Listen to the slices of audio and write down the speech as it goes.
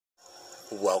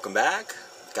Welcome back,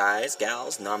 guys,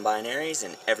 gals, non-binaries,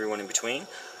 and everyone in between.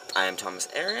 I am Thomas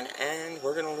Aaron, and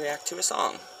we're going to react to a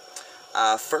song.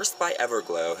 First by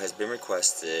Everglow has been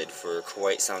requested for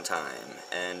quite some time,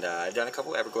 and I've done a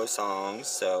couple Everglow songs,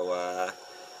 so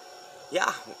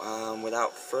yeah,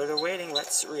 without further waiting,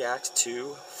 let's react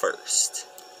to First.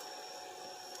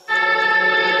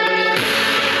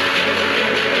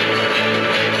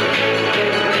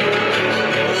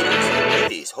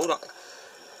 Ladies, hold on.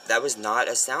 That was not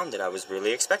a sound that I was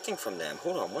really expecting from them.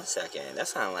 Hold on one second. That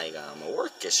sounded like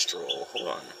orchestral. Hold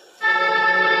on.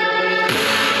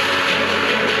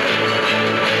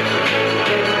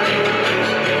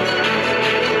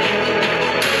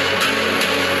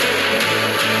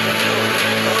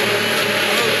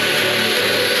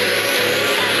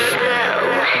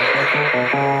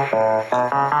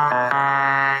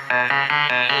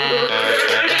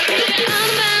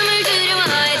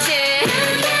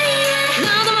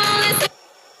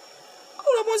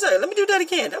 Let me do that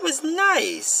again. That was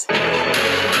nice.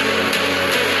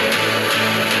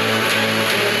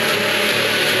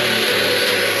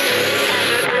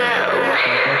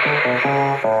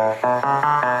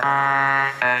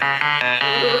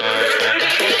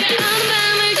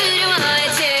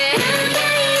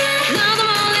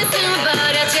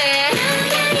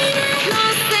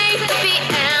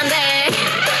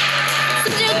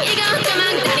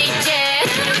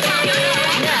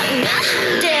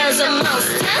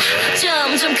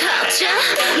 점점 커져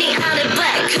네 안에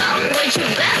black hole when you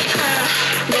back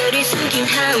너를 숨긴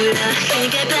하울러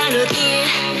그게 바로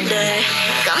이래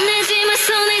꺼내지 마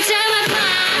손을 잡아봐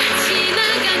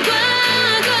지나간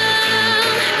과거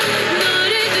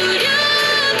너를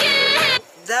두렵게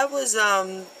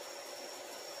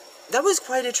that was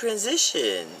quite a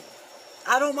transition.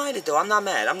 I don't mind it though. I'm not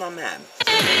mad.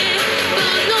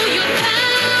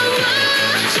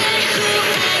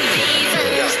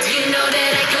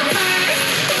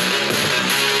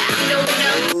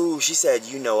 She said,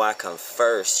 you know I come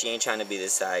first. She ain't trying to be the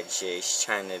side chick. She's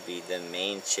trying to be the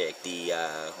main chick. The,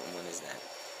 what is that?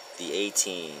 The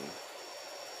A-Team.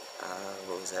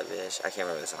 What was that bitch? I can't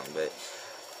remember the song, but...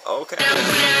 Okay.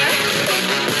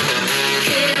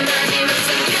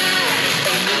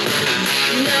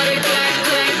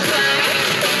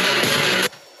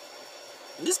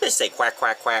 This bitch say quack,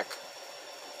 quack, quack.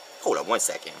 Hold up one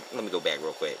second. Let me go back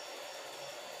real quick.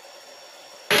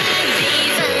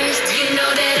 You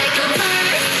know that I come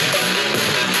first.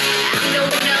 I'm the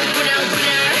winner.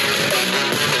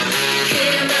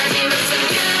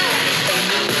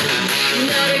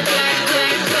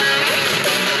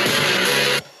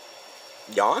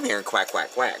 Y'all, I'm hearing quack,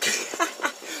 quack, quack.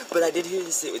 But I did hear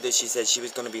that she said she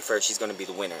was going to be first. She's going to be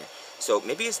the winner. So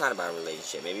maybe it's not about a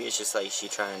relationship. Maybe it's just like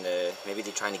maybe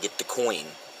they're trying to get the coin.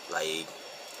 Like,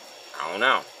 I don't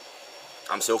know.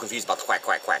 I'm so confused about the quack,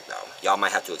 quack, quack, though. Y'all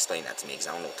might have to explain that to me, because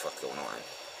I don't know what the fuck's going on.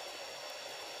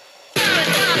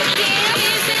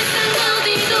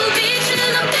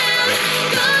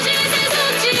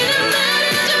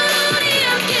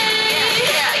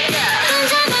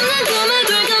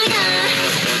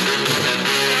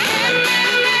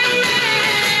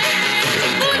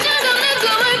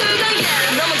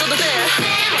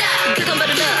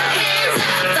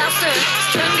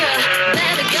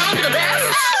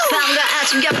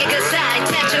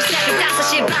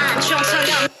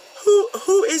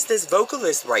 Who is this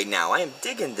vocalist right now? I am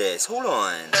digging this. Hold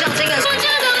on.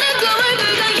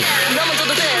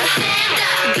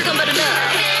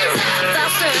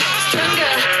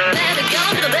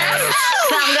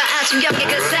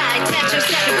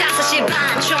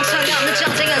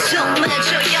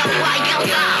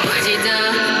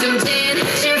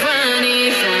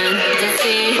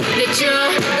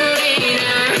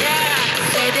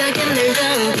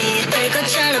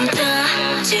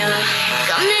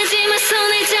 꺼내지 마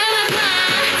손을 잡아봐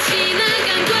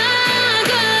지나간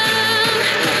과거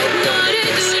너를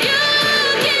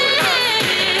두렵게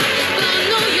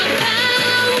Follow your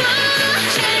power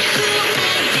Check who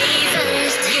I be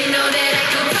first You know that I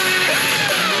come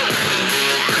first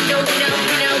I'm the winner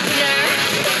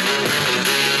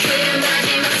그런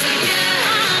마지막 순간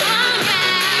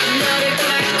너를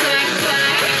quack quack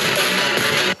quack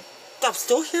I'm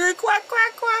still hearing quack,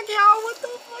 quack, quack, y'all. What the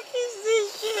fuck is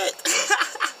this shit?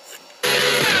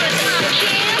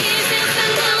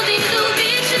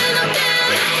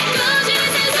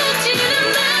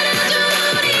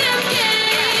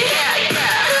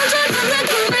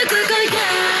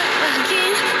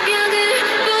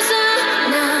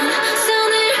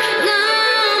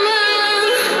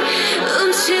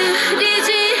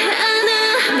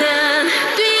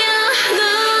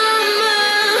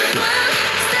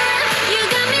 You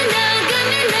got me now,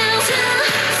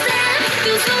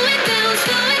 slow it down,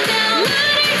 slow it down.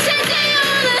 나를 찾아요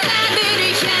그 하늘을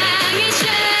향해서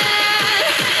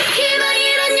희망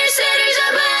이런 열쇠를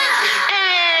잡아.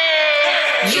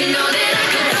 You know that I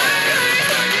can hurt.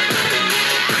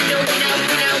 I know we know,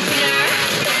 we know, we know.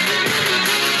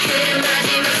 그래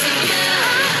마지막 순간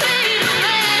너를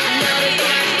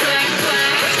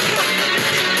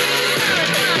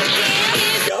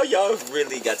Y'all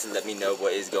really got to let me know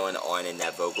what is going on in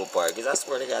that vocal part, because I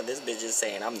swear to God, this bitch is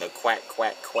saying I'm the quack,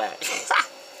 quack, quack.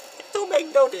 It don't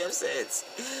make no damn sense.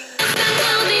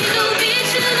 어디도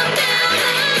빛은 없다.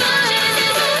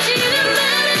 어제도 지는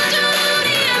말아줘 우리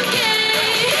함께.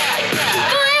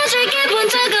 보여줄게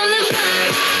번쩍 없는 별.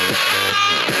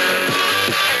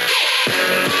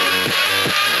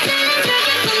 들려줄게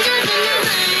번쩍 없는 말.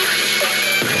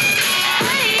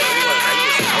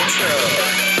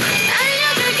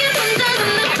 알려줄게 번쩍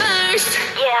없는 burst.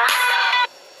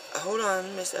 Hold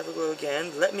on, Miss Everglow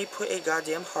again. Let me put a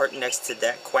goddamn heart next to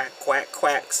that quack, quack,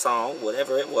 quack song,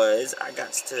 whatever it was. I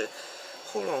got to...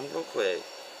 Hold on real quick.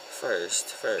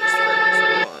 First.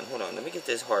 Hold on. Let me get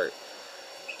this heart.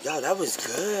 Yo, that was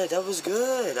good. That was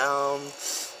good.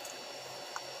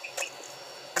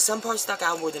 Some parts stuck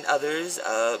out more than others,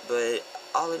 but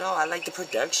all in all, I like the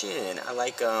production. I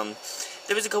like,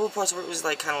 there was a couple parts where it was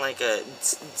like kind of like a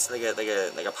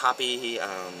poppy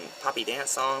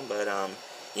dance song, but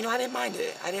you know, I didn't mind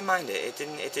it.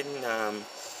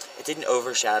 It didn't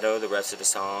overshadow the rest of the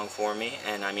song for me,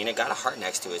 and I mean, it got a heart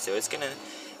next to it, so it's gonna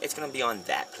be on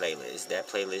that playlist. That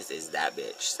playlist is that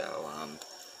bitch. So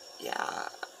yeah,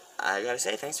 I gotta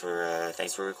say thanks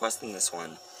for requesting this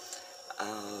one.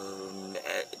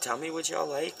 Tell me what y'all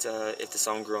liked, if the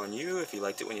song grew on you, if you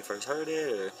liked it when you first heard it,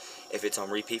 or if it's on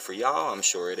repeat for y'all. I'm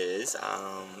sure it is.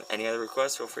 Any other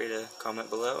requests, feel free to comment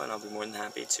below, and I'll be more than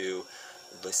happy to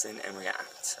listen and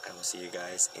react. I will see you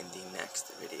guys in the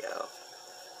next video.